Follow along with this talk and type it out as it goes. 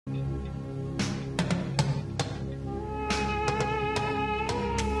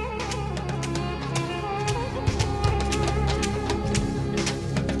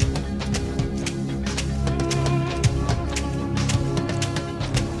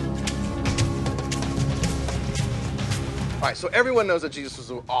All right, so everyone knows that Jesus was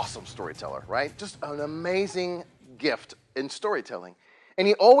an awesome storyteller, right? Just an amazing gift in storytelling. And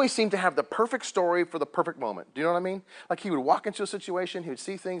he always seemed to have the perfect story for the perfect moment. Do you know what I mean? Like he would walk into a situation, he would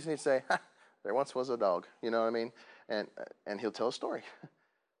see things, and he'd say, ha, there once was a dog. You know what I mean? And he'll tell a story.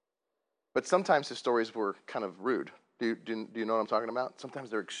 But sometimes his stories were kind of rude. Do you know what I'm talking about? Sometimes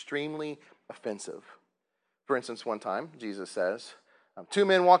they're extremely offensive. For instance, one time, Jesus says, two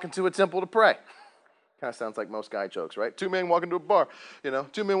men walk into a temple to pray. Kind of sounds like most guy jokes, right? Two men walk into a bar,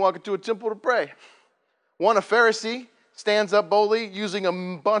 two men walk into a temple to pray. One, a Pharisee, stands up boldly, using a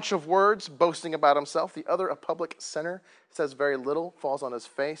bunch of words, boasting about himself. The other, a public sinner, says very little, falls on his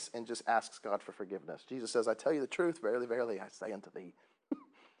face, and just asks God for forgiveness. Jesus says, I tell you the truth, verily, verily, I say unto thee,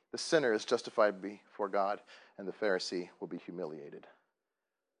 the sinner is justified before God, and the Pharisee will be humiliated.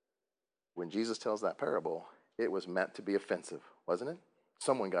 When Jesus tells that parable, it was meant to be offensive, wasn't it?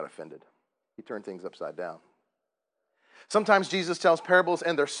 Someone got offended. He turned things upside down. Sometimes Jesus tells parables,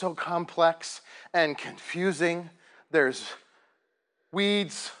 and they're so complex and confusing. There's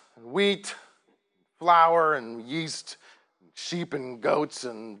weeds and wheat, flour and yeast, sheep and goats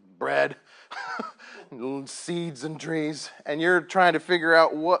and bread, seeds and trees, and you're trying to figure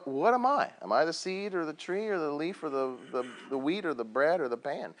out what am I? Am I the seed or the tree or the leaf or the wheat or the bread or the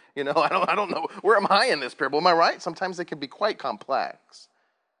pan? I don't know. Where am I in this parable? Am I right? Sometimes they can be quite complex.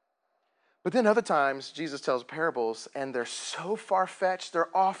 But then other times, Jesus tells parables, and they're so far-fetched,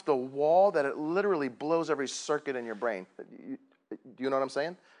 they're off the wall, that it literally blows every circuit in your brain. Do you know what I'm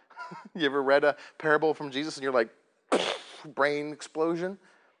saying? You ever read a parable from Jesus, and you're like, brain explosion?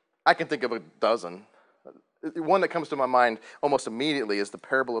 I can think of a dozen. One that comes to my mind almost immediately is the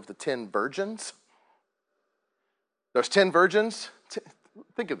parable of the 10 virgins. There's 10 virgins.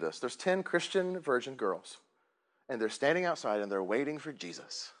 Think of this. There's 10 Christian virgin girls, and they're standing outside, and they're waiting for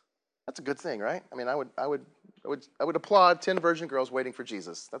Jesus. That's a good thing, right? I mean, I would applaud 10 virgin girls waiting for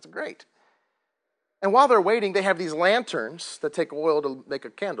Jesus. That's great. And while they're waiting, they have these lanterns that take oil to make a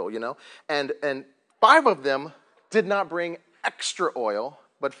candle, and 5 of them did not bring extra oil,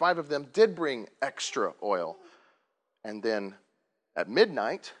 but 5 of them did bring extra oil. And then at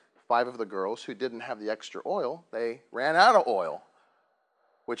midnight, 5 of the girls who didn't have the extra oil, they ran out of oil,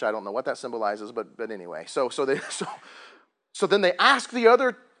 which I don't know what that symbolizes, but anyway. So then they ask the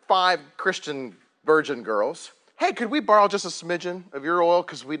other 5 Christian virgin girls, hey, could we borrow just a smidgen of your oil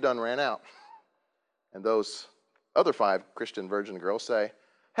because we done ran out? And those other 5 Christian virgin girls say,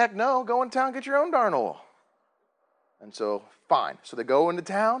 heck no, go in town, get your own darn oil. And so, fine. So they go into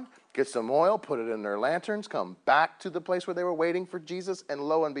town, get some oil, put it in their lanterns, come back to the place where they were waiting for Jesus, and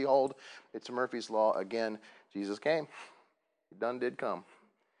lo and behold, it's Murphy's Law again. Jesus came. He done did come.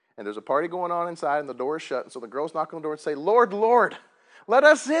 And there's a party going on inside, and the door is shut. And so the girls knock on the door and say, Lord, Lord, let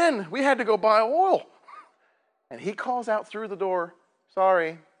us in. We had to go buy oil. And he calls out through the door,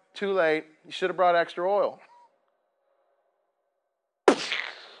 sorry, too late. You should have brought extra oil.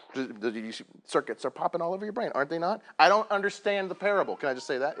 Circuits are popping all over your brain, aren't they not? I don't understand the parable. Can I just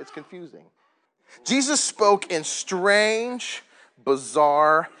say that? It's confusing. Jesus spoke in strange,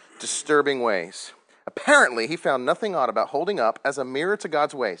 bizarre, disturbing ways. Apparently, he found nothing odd about holding up as a mirror to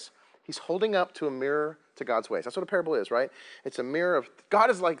God's ways. He's holding up to a mirror to God's ways. That's what a parable is, right? It's a mirror of,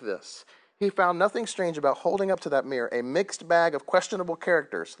 God is like this. He found nothing strange about holding up to that mirror a mixed bag of questionable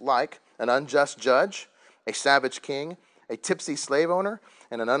characters, like an unjust judge, a savage king, a tipsy slave owner,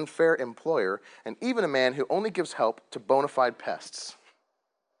 and an unfair employer, and even a man who only gives help to bona fide pests.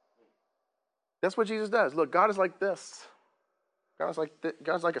 That's what Jesus does. Look, God is like this. God's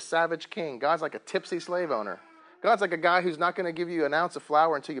like a savage king. God's like a tipsy slave owner. God's like a guy who's not going to give you an ounce of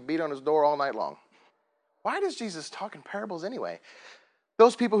flour until you beat on his door all night long. Why does Jesus talk in parables anyway?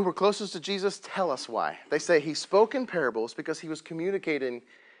 Those people who were closest to Jesus tell us why. They say he spoke in parables because he was communicating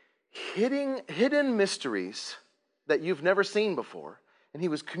hidden mysteries that you've never seen before. And he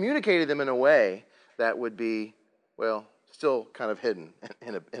was communicating them in a way that would be, well, still kind of hidden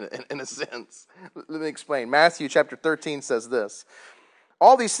in a sense. Let me explain. Matthew chapter 13 says this.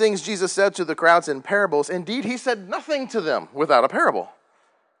 All these things Jesus said to the crowds in parables. Indeed, he said nothing to them without a parable.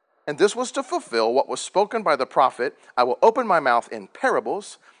 And this was to fulfill what was spoken by the prophet. I will open my mouth in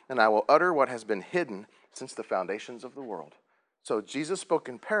parables, and I will utter what has been hidden since the foundations of the world. So Jesus spoke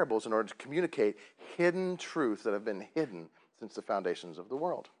in parables in order to communicate hidden truths that have been hidden since the foundations of the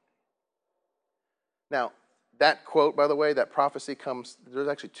world. Now, that quote, by the way, that prophecy comes, there's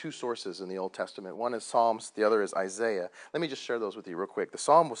actually 2 sources in the Old Testament. One is Psalms, the other is Isaiah. Let me just share those with you real quick. The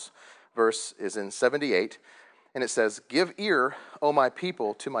Psalms verse is in 78, and it says, give ear, O my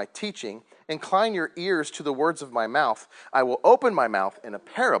people, to my teaching. Incline your ears to the words of my mouth. I will open my mouth in a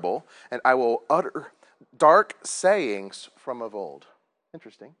parable, and I will utter dark sayings from of old.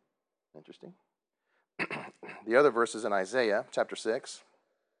 Interesting. The other verse is in Isaiah chapter 6.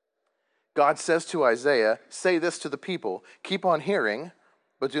 God says to Isaiah, say this to the people, keep on hearing,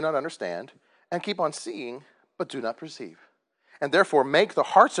 but do not understand, and keep on seeing, but do not perceive. And therefore make the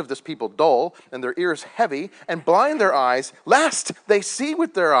hearts of this people dull, and their ears heavy, and blind their eyes, lest they see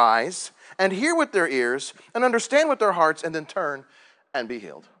with their eyes, and hear with their ears, and understand with their hearts, and then turn and be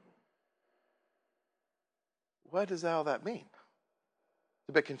healed. What does all that mean? It's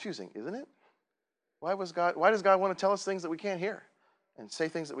a bit confusing, isn't it? Why does God want to tell us things that we can't hear and say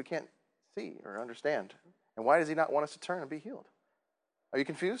things that we can't see or understand? And why does he not want us to turn and be healed? Are you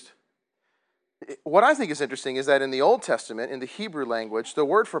confused? What I think is interesting is that in the Old Testament, in the Hebrew language, the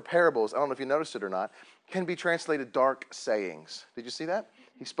word for parables, I don't know if you noticed it or not, can be translated dark sayings. Did you see that?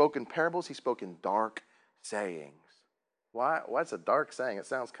 He spoke in parables, he spoke in dark sayings. What's a dark saying? It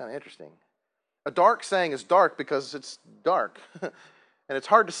sounds kind of interesting. A dark saying is dark because it's dark. And it's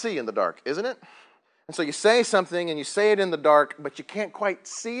hard to see in the dark, isn't it? And so you say something and you say it in the dark, but you can't quite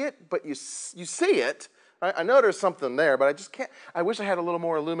see it, but you see it. Right? I know there's something there, but I just can't. I wish I had a little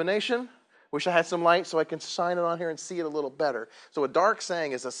more illumination. Wish I had some light so I can shine it on here and see it a little better. So a dark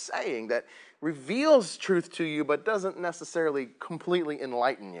saying is a saying that reveals truth to you, but doesn't necessarily completely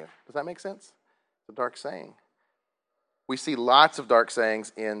enlighten you. Does that make sense? It's a dark saying. We see lots of dark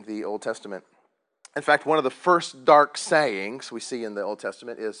sayings in the Old Testament. In fact, one of the first dark sayings we see in the Old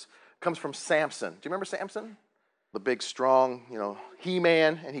Testament comes from Samson. Do you remember Samson? The big, strong,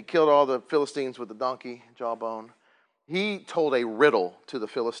 He-Man, and he killed all the Philistines with the donkey jawbone. He told a riddle to the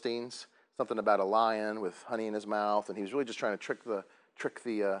Philistines, something about a lion with honey in his mouth, and he was really just trying to trick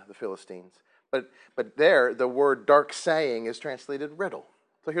the Philistines. But there, the word dark saying is translated riddle.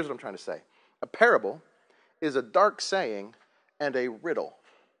 So here's what I'm trying to say. A parable is a dark saying and a riddle.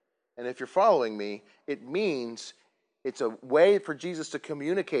 And if you're following me, it means it's a way for Jesus to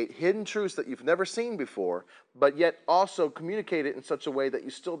communicate hidden truths that you've never seen before, but yet also communicate it in such a way that you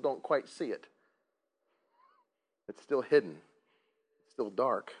still don't quite see it. It's still hidden. It's still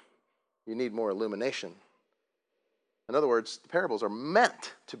dark. You need more illumination. In other words, the parables are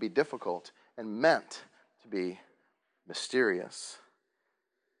meant to be difficult and meant to be mysterious.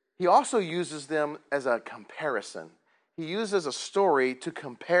 He also uses them as a comparison. He uses a story to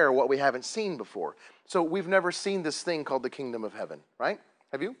compare what we haven't seen before. So we've never seen this thing called the kingdom of heaven, right?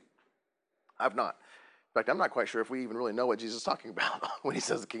 Have you? I've not. In fact, I'm not quite sure if we even really know what Jesus is talking about when he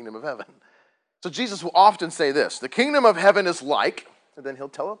says the kingdom of heaven. So Jesus will often say this, the kingdom of heaven is like, and then he'll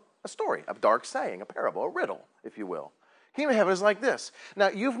tell a story, a dark saying, a parable, a riddle, if you will. Kingdom of heaven is like this. Now,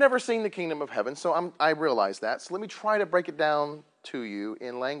 you've never seen the kingdom of heaven, so I realize that. So let me try to break it down to you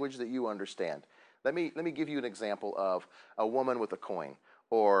in language that you understand. Let me give you an example of a woman with a coin,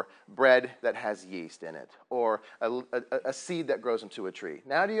 or bread that has yeast in it, or a seed that grows into a tree.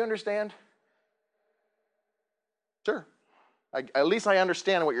 Now, do you understand? Sure. At least I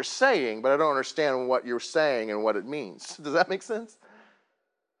understand what you're saying, but I don't understand what you're saying and what it means. Does that make sense?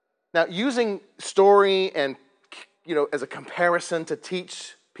 Now, using story and as a comparison to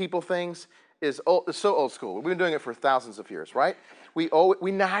teach people things is so old school. We've been doing it for thousands of years, right?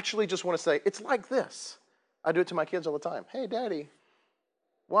 We naturally just want to say, it's like this. I do it to my kids all the time. Hey, Daddy,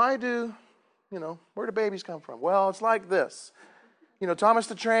 where do babies come from? Well, it's like this. Thomas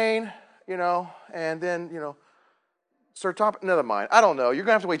the Train, and then, Sir Thomas, never mind. I don't know. You're going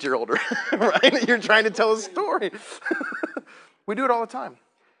to have to wait till you're older, right? You're trying to tell a story. We do it all the time.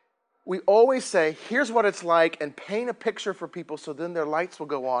 We always say, here's what it's like, and paint a picture for people so then their lights will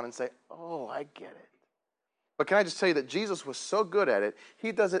go on and say, oh, I get it. But can I just tell you that Jesus was so good at it,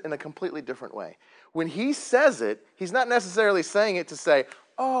 he does it in a completely different way. When he says it, he's not necessarily saying it to say,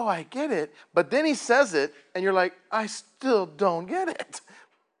 oh, I get it. But then he says it, and you're like, I still don't get it.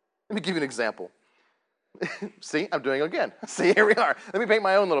 Let me give you an example. See, I'm doing it again. See, here we are. Let me paint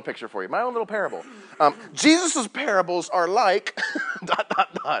my own little picture for you, my own little parable. Jesus' parables are like, ...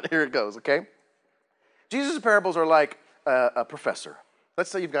 Here it goes, okay? Jesus' parables are like a professor.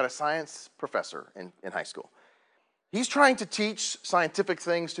 Let's say you've got a science professor in high school. He's trying to teach scientific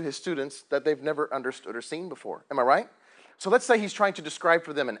things to his students that they've never understood or seen before. Am I right? So let's say he's trying to describe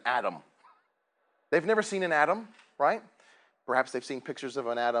for them an atom. They've never seen an atom, right? Perhaps they've seen pictures of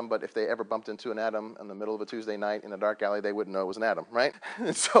an atom, but if they ever bumped into an atom in the middle of a Tuesday night in a dark alley, they wouldn't know it was an atom, right?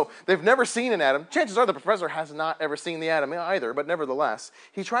 And so they've never seen an atom. Chances are the professor has not ever seen the atom either, but nevertheless,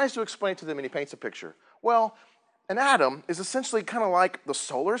 he tries to explain to them and he paints a picture. Well, an atom is essentially kind of like the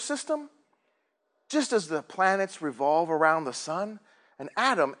solar system. Just as the planets revolve around the sun, an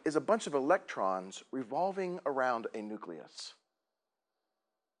atom is a bunch of electrons revolving around a nucleus.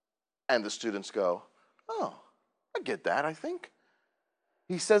 And the students go, Oh, I get that, I think.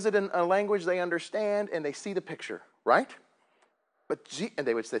 He says it in a language they understand, and they see the picture, right? And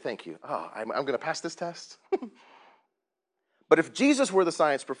they would say, thank you. Oh, I'm going to pass this test. But if Jesus were the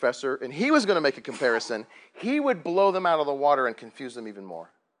science professor and he was going to make a comparison, he would blow them out of the water and confuse them even more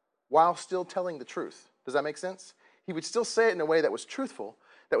while still telling the truth. Does that make sense? He would still say it in a way that was truthful,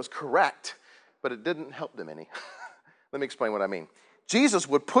 that was correct, but it didn't help them any. Let me explain what I mean. Jesus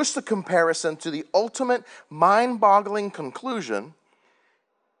would push the comparison to the ultimate mind-boggling conclusion,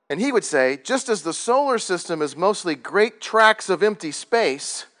 and he would say, just as the solar system is mostly great tracts of empty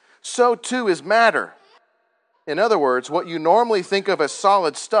space, so too is matter. In other words, what you normally think of as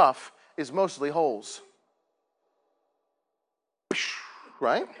solid stuff is mostly holes.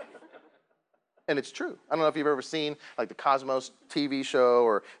 Right? And it's true. I don't know if you've ever seen like the Cosmos TV show,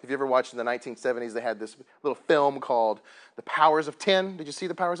 or if you ever watched in the 1970s, they had this little film called The Powers of 10. Did you see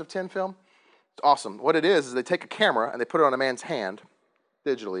the Powers of 10 film? It's awesome. What it is they take a camera and they put it on a man's hand,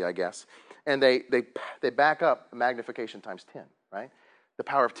 digitally, I guess, and they back up magnification times 10, right? The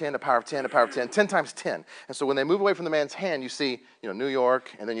power of 10, the power of 10, the power of 10, 10 times 10. And so when they move away from the man's hand, you see, New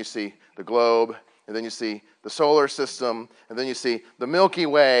York, and then you see the globe, and then you see the solar system, and then you see the Milky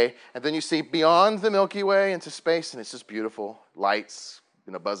Way, and then you see beyond the Milky Way into space, and it's just beautiful. Lights,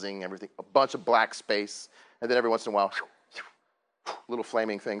 buzzing, everything, a bunch of black space, and then every once in a while, little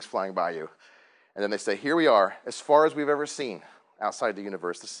flaming things flying by you. And then they say, here we are, as far as we've ever seen outside the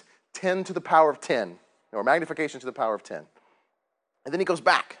universe, this 10 to the power of 10, or magnification to the power of 10. And then he goes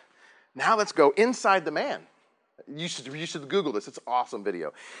back. Now let's go inside the man. You should Google this. It's an awesome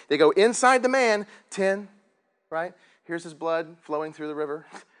video. They go inside the man, 10, right? Here's his blood flowing through the river.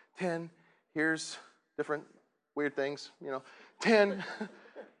 10, here's different weird things, 10.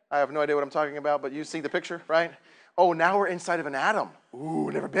 I have no idea what I'm talking about, but you see the picture, right? Oh, now we're inside of an atom. Ooh,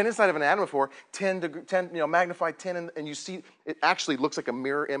 never been inside of an atom before. 10, magnified 10, and you see it actually looks like a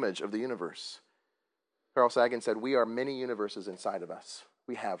mirror image of the universe. Carl Sagan said, we are many universes inside of us.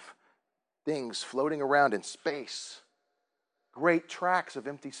 We have things floating around in space, great tracts of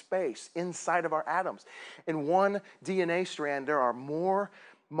empty space inside of our atoms. In one DNA strand, there are more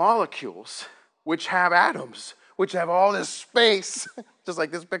molecules which have atoms, which have all this space, just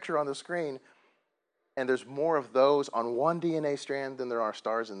like this picture on the screen. And there's more of those on one DNA strand than there are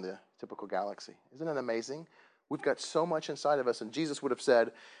stars in the typical galaxy. Isn't it amazing? We've got so much inside of us, and Jesus would have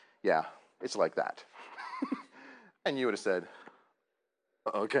said, yeah, it's like that. And you would have said,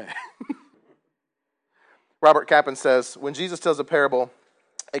 okay. Robert Kaplan says, when Jesus tells a parable,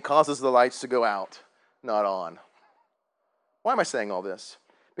 it causes the lights to go out, not on. Why am I saying all this?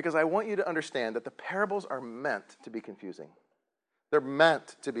 Because I want you to understand that the parables are meant to be confusing. They're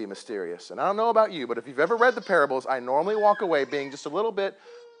meant to be mysterious. And I don't know about you, but if you've ever read the parables, I normally walk away being just a little bit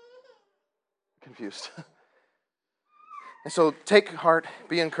confused. And so take heart,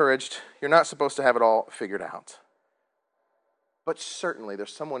 be encouraged. You're not supposed to have it all figured out. But certainly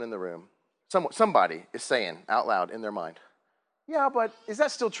there's someone in the room, somebody is saying out loud in their mind, yeah, but is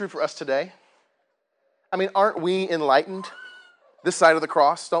that still true for us today? I mean, aren't we enlightened? This side of the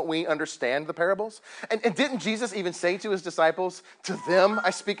cross, don't we understand the parables? And didn't Jesus even say to his disciples, to them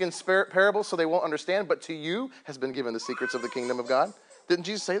I speak in parables so they won't understand, but to you has been given the secrets of the kingdom of God? Didn't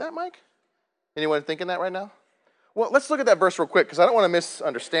Jesus say that, Mike? Anyone thinking that right now? Well, let's look at that verse real quick because I don't want to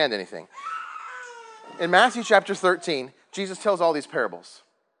misunderstand anything. In Matthew chapter 13, Jesus tells all these parables,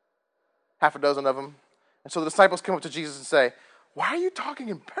 half a dozen of them. And so the disciples come up to Jesus and say, why are you talking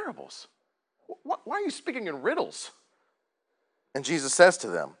in parables? Why are you speaking in riddles? And Jesus says to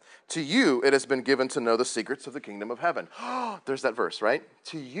them, to you it has been given to know the secrets of the kingdom of heaven. There's that verse, right?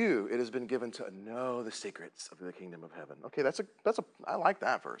 To you it has been given to know the secrets of the kingdom of heaven. Okay, I like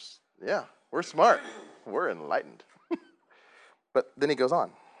that verse. Yeah, we're smart. We're enlightened. But then he goes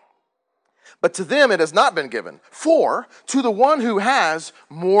on. But to them it has not been given. For to the one who has,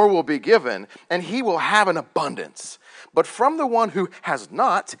 more will be given, and he will have an abundance. But from the one who has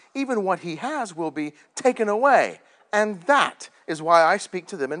not, even what he has will be taken away. And that is why I speak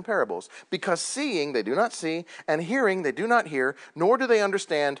to them in parables. Because seeing they do not see, and hearing they do not hear, nor do they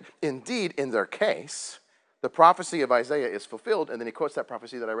understand. Indeed, in their case, the prophecy of Isaiah is fulfilled. And then he quotes that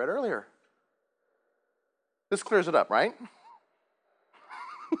prophecy that I read earlier. This clears it up, right?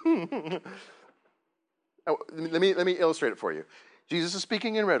 Let me illustrate it for you. Jesus is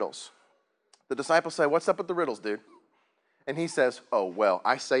speaking in riddles. The disciples say, what's up with the riddles, dude? And he says, oh, well,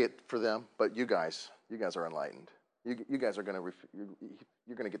 I say it for them, but you guys are enlightened. You guys are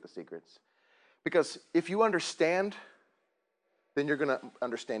you're going to get the secrets. Because if you understand, then you're going to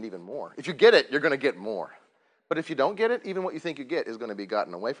understand even more. If you get it, you're going to get more. But if you don't get it, even what you think you get is going to be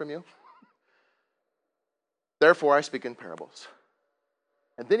gotten away from you. Therefore, I speak in parables.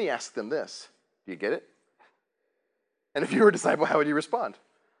 And then he asks them this. Do you get it? And if you were a disciple, how would you respond?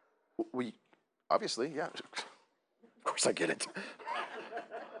 We, obviously, yeah. Of course I get it.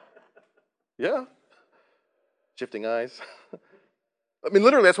 Yeah. Shifting eyes. I mean,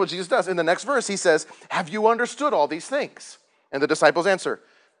 literally, that's what Jesus does. In the next verse, he says, have you understood all these things? And the disciples answer,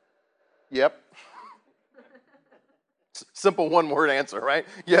 yep. Simple one-word answer, right?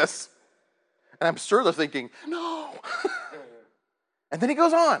 Yes. And I'm sure they're thinking, no. And then he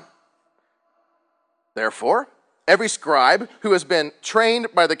goes on. Therefore, every scribe who has been trained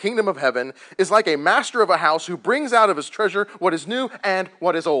by the kingdom of heaven is like a master of a house who brings out of his treasure what is new and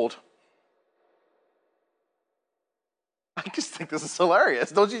what is old. I just think this is hilarious.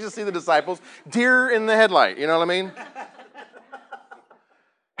 Don't you just see the disciples? Deer in the headlight, you know what I mean?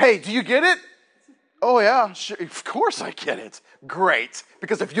 Hey, do you get it? Oh yeah, sure, of course I get it. Great.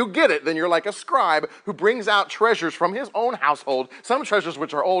 Because if you get it, then you're like a scribe who brings out treasures from his own household, some treasures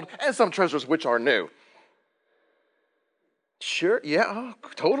which are old and some treasures which are new. Sure, yeah, oh,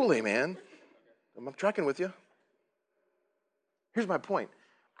 totally, man. I'm tracking with you. Here's my point.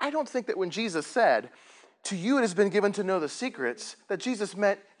 I don't think that when Jesus said, to you it has been given to know the secrets, that Jesus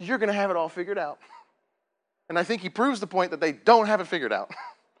meant you're going to have it all figured out. And I think he proves the point that they don't have it figured out.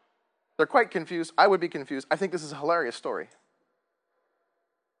 They're quite confused. I would be confused. I think this is a hilarious story.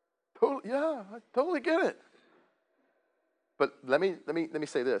 Yeah, I totally get it. But let me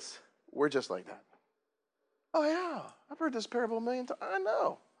say this. We're just like that. Oh yeah, I've heard this parable a million times. I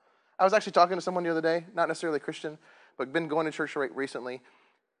know. I was actually talking to someone the other day, not necessarily a Christian, but been going to church recently.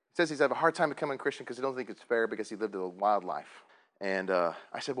 He says he's had a hard time becoming a Christian because he don't think it's fair because he lived a wild life. And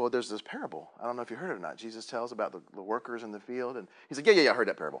I said, well, there's this parable. I don't know if you heard it or not. Jesus tells about the workers in the field. And he's like, yeah, I heard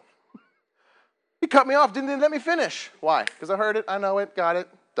that parable. He cut me off, didn't let me finish. Why? Because I heard it, I know it, got it,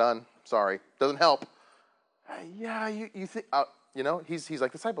 done. Sorry. Doesn't help. Yeah, you think, he's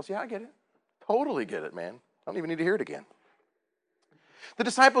like disciples. Yeah, I get it. Totally get it, man. I don't even need to hear it again. The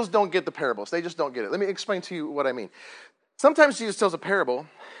disciples don't get the parables. They just don't get it. Let me explain to you what I mean. Sometimes Jesus tells a parable,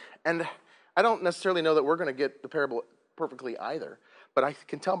 and I don't necessarily know that we're going to get the parable perfectly either. But I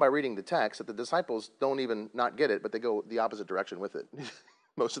can tell by reading the text that the disciples don't even not get it, but they go the opposite direction with it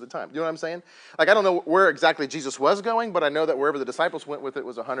most of the time. You know what I'm saying? Like, I don't know where exactly Jesus was going, but I know that wherever the disciples went with it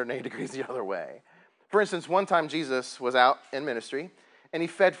was 180 degrees the other way. For instance, one time Jesus was out in ministry, and he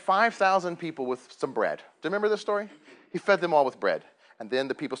fed 5,000 people with some bread. Do you remember this story? He fed them all with bread. And then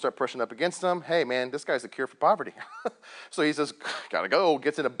the people start pushing up against him. Hey, man, this guy's the cure for poverty. So he says, gotta go,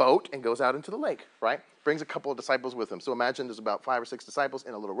 gets in a boat and goes out into the lake, right? Brings a couple of disciples with him. So imagine there's about 5 or 6 disciples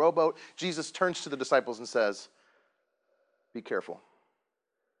in a little rowboat. Jesus turns to the disciples and says, be careful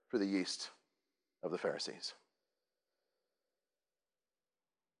for the yeast of the Pharisees.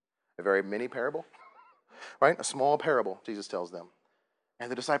 A very mini parable, right? A small parable, Jesus tells them. And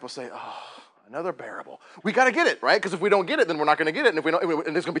the disciples say, oh, another parable. We got to get it, right? Because if we don't get it, then we're not going to get it. And if we don't,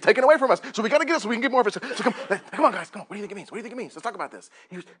 and it's going to be taken away from us. So we got to get it so we can get more of it. So come on, guys. Come on. What do you think it means? What do you think it means? Let's talk about this.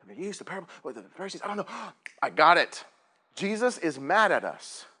 He used the parable with the Pharisees. I don't know. I got it. Jesus is mad at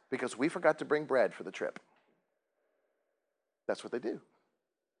us because we forgot to bring bread for the trip. That's what they do.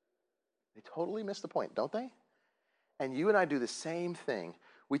 They totally miss the point, don't they? And you and I do the same thing.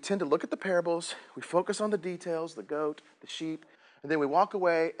 We tend to look at the parables. We focus on the details, the goat, the sheep. And then we walk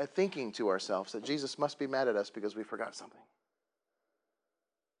away thinking to ourselves that Jesus must be mad at us because we forgot something.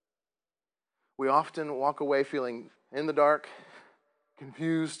 We often walk away feeling in the dark,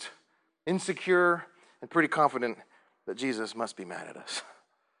 confused, insecure, and pretty confident that Jesus must be mad at us.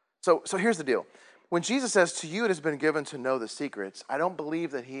 So here's the deal. When Jesus says, to you it has been given to know the secrets, I don't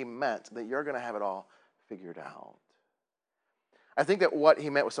believe that he meant that you're going to have it all figured out. I think that what he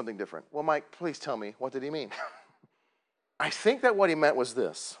meant was something different. Well, Mike, please tell me, what did he mean? I think that what he meant was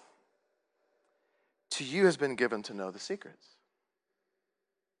this. To you has been given to know the secrets.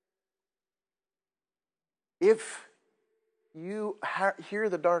 If you hear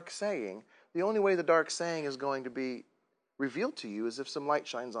the dark saying, the only way the dark saying is going to be revealed to you is if some light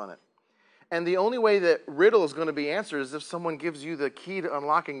shines on it. And the only way that riddle is going to be answered is if someone gives you the key to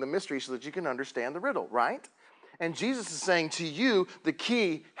unlocking the mystery so that you can understand the riddle, right? And Jesus is saying to you, the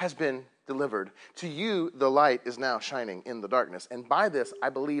key has been delivered. To you, the light is now shining in the darkness. And by this, I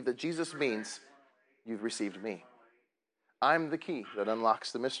believe that Jesus means you've received me. I'm the key that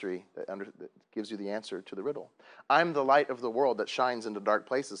unlocks the mystery, that gives you the answer to the riddle. I'm the light of the world that shines into dark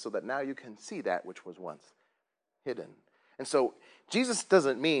places so that now you can see that which was once hidden. And so Jesus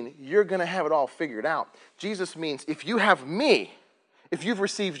doesn't mean you're going to have it all figured out. Jesus means if you have me, If you've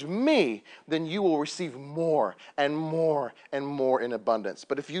received me, then you will receive more and more and more in abundance.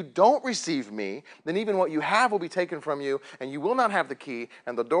 But if you don't receive me, then even what you have will be taken from you, and you will not have the key,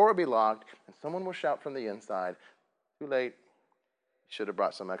 and the door will be locked, and someone will shout from the inside, too late, you should have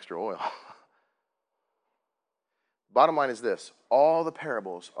brought some extra oil. Bottom line is this: all the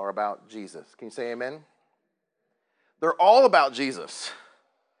parables are about Jesus. Can you say amen? They're all about Jesus.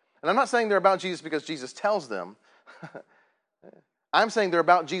 And I'm not saying they're about Jesus because Jesus tells them. I'm saying they're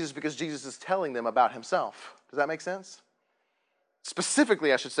about Jesus because Jesus is telling them about himself. Does that make sense?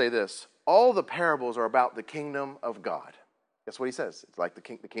 Specifically, I should say this: all the parables are about the kingdom of God. That's what he says. It's like the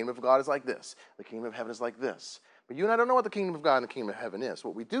kingdom of God is like this. The kingdom of heaven is like this. But you and I don't know what the kingdom of God and the kingdom of heaven is.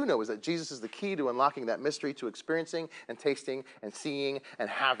 What we do know is that Jesus is the key to unlocking that mystery, to experiencing and tasting and seeing and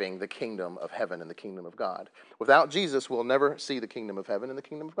having the kingdom of heaven and the kingdom of God. Without Jesus, we'll never see the kingdom of heaven and the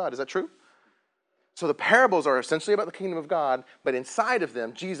kingdom of God. Is that true? So the parables are essentially about the kingdom of God, but inside of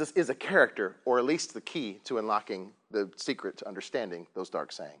them, Jesus is a character, or at least the key to unlocking the secret to understanding those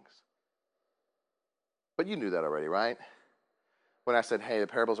dark sayings. But you knew that already, right? When I said, hey, the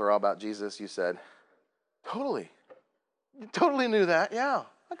parables are all about Jesus, you said, totally. You totally knew that. Yeah,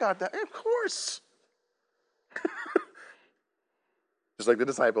 I got that. Of course. Just like the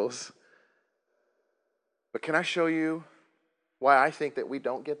disciples. But can I show you why I think that we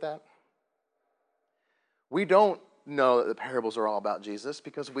don't get that? We don't know that the parables are all about Jesus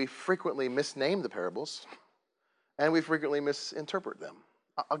because we frequently misname the parables and we frequently misinterpret them.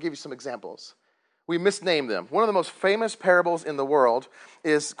 I'll give you some examples. We misname them. One of the most famous parables in the world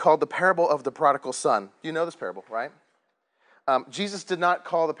is called the parable of the prodigal son. You know this parable, right? Jesus did not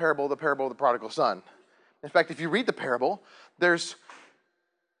call the parable of the prodigal son. In fact, if you read the parable, the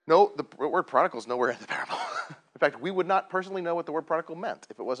word prodigal is nowhere in the parable. In fact, we would not personally know what the word prodigal meant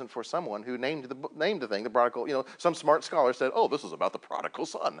if it wasn't for someone who named the thing, the prodigal. Some smart scholar said, oh, this is about the prodigal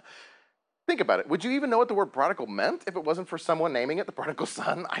son. Think about it. Would you even know what the word prodigal meant if it wasn't for someone naming it the prodigal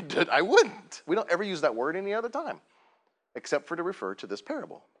son? I wouldn't. We don't ever use that word any other time, except for to refer to this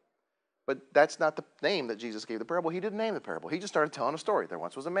parable. But that's not the name that Jesus gave the parable. He didn't name the parable. He just started telling a story. There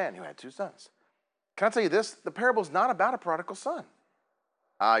once was a man who had 2 sons. Can I tell you this? The parable is not about a prodigal son.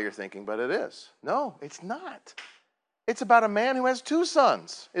 You're thinking, but it is. No, it's not. It's about a man who has 2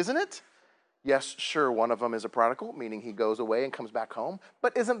 sons, isn't it? Yes, sure, one of them is a prodigal, meaning he goes away and comes back home.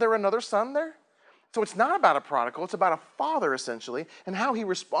 But isn't there another son there? So it's not about a prodigal. It's about a father, essentially, and how he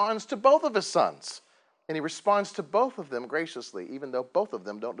responds to both of his sons. And he responds to both of them graciously, even though both of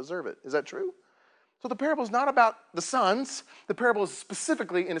them don't deserve it. Is that true? So the parable is not about the sons. The parable is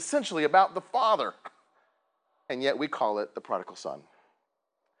specifically and essentially about the father. And yet we call it the prodigal son.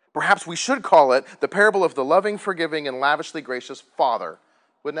 Perhaps we should call it the parable of the loving, forgiving, and lavishly gracious father.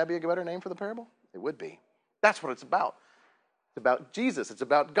 Wouldn't that be a better name for the parable? It would be. That's what it's about. It's about Jesus. It's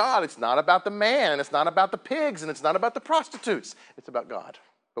about God. It's not about the man. It's not about the pigs. And it's not about the prostitutes. It's about God.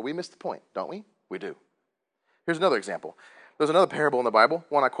 But we miss the point, don't we? We do. Here's another example. There's another parable in the Bible,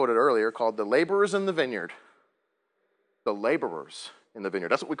 one I quoted earlier, called the laborers in the vineyard. The laborers in the vineyard.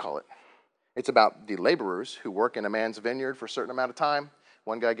 That's what we call it. It's about the laborers who work in a man's vineyard for a certain amount of time.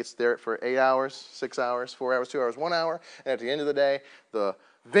 One guy gets there for 8 hours, 6 hours, 4 hours, 2 hours, 1 hour. And at the end of the day, the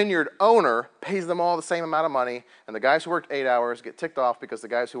vineyard owner pays them all the same amount of money. And the guys who worked 8 hours get ticked off because the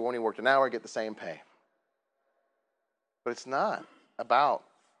guys who only worked an hour get the same pay. But it's not about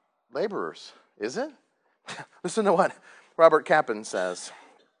laborers, is it? Listen to what Robert Capon says.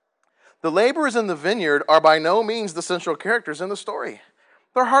 The laborers in the vineyard are by no means the central characters in the story.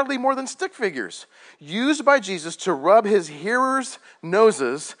 They're hardly more than stick figures, used by Jesus to rub his hearers'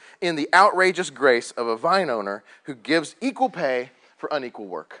 noses in the outrageous grace of a vine owner who gives equal pay for unequal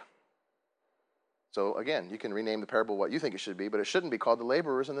work. So again, you can rename the parable what you think it should be, but it shouldn't be called the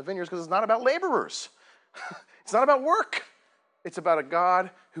laborers in the vineyards because it's not about laborers. It's not about work. It's about a God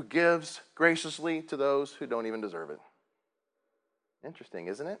who gives graciously to those who don't even deserve it. Interesting,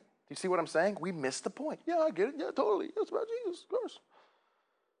 isn't it? Do you see what I'm saying? We miss the point. Yeah, I get it. Yeah, totally. It's about Jesus, of course.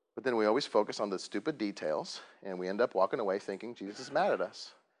 But then we always focus on the stupid details, and we end up walking away thinking Jesus is mad at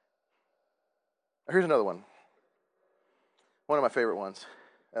us. Here's another one. One of my favorite ones.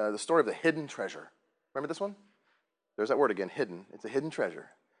 The story of the hidden treasure. Remember this one? There's that word again, hidden. It's a hidden treasure.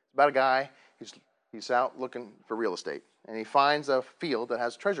 It's about a guy he's out looking for real estate, and he finds a field that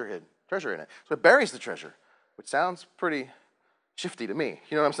has treasure in it. So he buries the treasure, which sounds pretty shifty to me.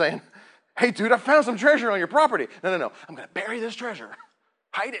 You know what I'm saying? Hey, dude, I found some treasure on your property. No. I'm going to bury this treasure,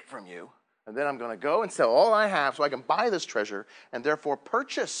 hide it from you, and then I'm going to go and sell all I have so I can buy this treasure and therefore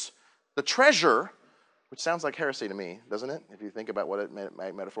purchase the treasure, which sounds like heresy to me, doesn't it? If you think about what it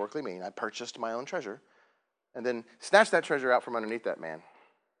might metaphorically mean. I purchased my own treasure. and then snatched that treasure out from underneath that man.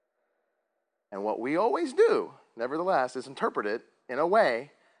 And what we always do, nevertheless, is interpret it in a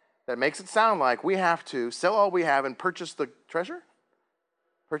way that makes it sound like we have to sell all we have and purchase the treasure,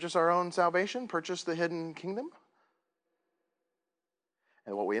 purchase our own salvation, purchase the hidden kingdom.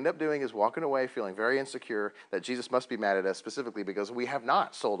 And what we end up doing is walking away feeling very insecure that Jesus must be mad at us specifically because we have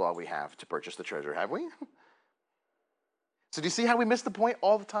not sold all we have to purchase the treasure, have we? So do you see how we miss the point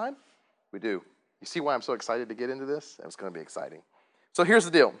all the time? We do. You see why I'm so excited to get into this? It's going to be exciting. So here's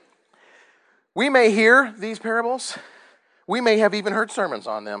the deal. We may hear these parables. We may have even heard sermons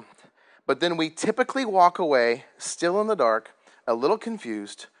on them. But then we typically walk away still in the dark, a little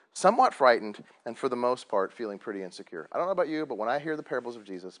confused, somewhat frightened, and for the most part, feeling pretty insecure. I don't know about you, but when I hear the parables of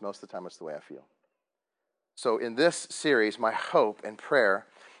Jesus, most of the time it's the way I feel. So in this series, my hope and prayer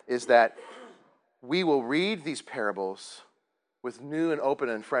is that we will read these parables with new and open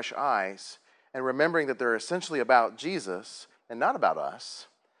and fresh eyes, and remembering that they're essentially about Jesus and not about us,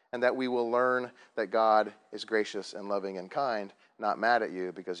 and that we will learn that God is gracious and loving and kind, not mad at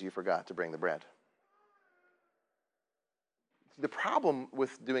you because you forgot to bring the bread. The problem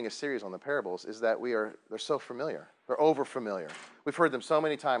with doing a series on the parables is that they're so familiar. They're over-familiar. We've heard them so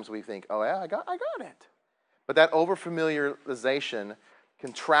many times we think, oh yeah, I got it. But that over-familiarization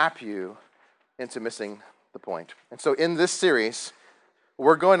can trap you into missing the point. And so in this series,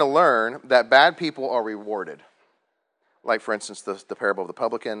 we're going to learn that bad people are rewarded. Like, for instance, the parable of the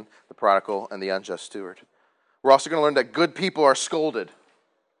publican, the prodigal, and the unjust steward. We're also going to learn that good people are scolded,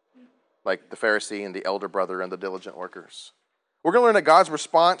 like the Pharisee and the elder brother and the diligent workers. We're going to learn that God's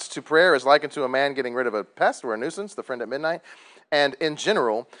response to prayer is likened to a man getting rid of a pest or a nuisance, the friend at midnight. And in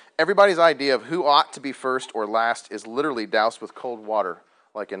general, everybody's idea of who ought to be first or last is literally doused with cold water,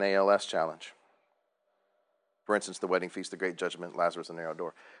 like an ALS challenge. For instance, the wedding feast, the great judgment, Lazarus, and the narrow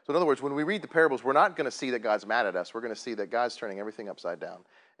door. So in other words, when we read the parables, we're not going to see that God's mad at us. We're going to see that God's turning everything upside down.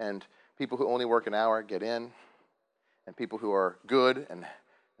 And people who only work an hour get in. And people who are good and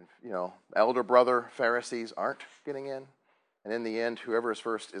elder brother Pharisees aren't getting in. And in the end, whoever is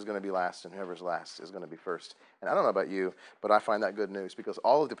first is going to be last, and whoever is last is going to be first. And I don't know about you, but I find that good news because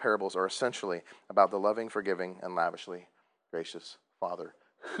all of the parables are essentially about the loving, forgiving, and lavishly gracious Father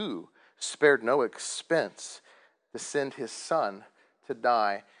who spared no expense to send his Son to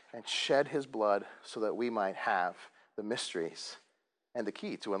die and shed his blood so that we might have the mysteries and the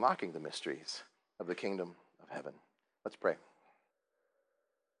key to unlocking the mysteries of the kingdom of heaven. Let's pray.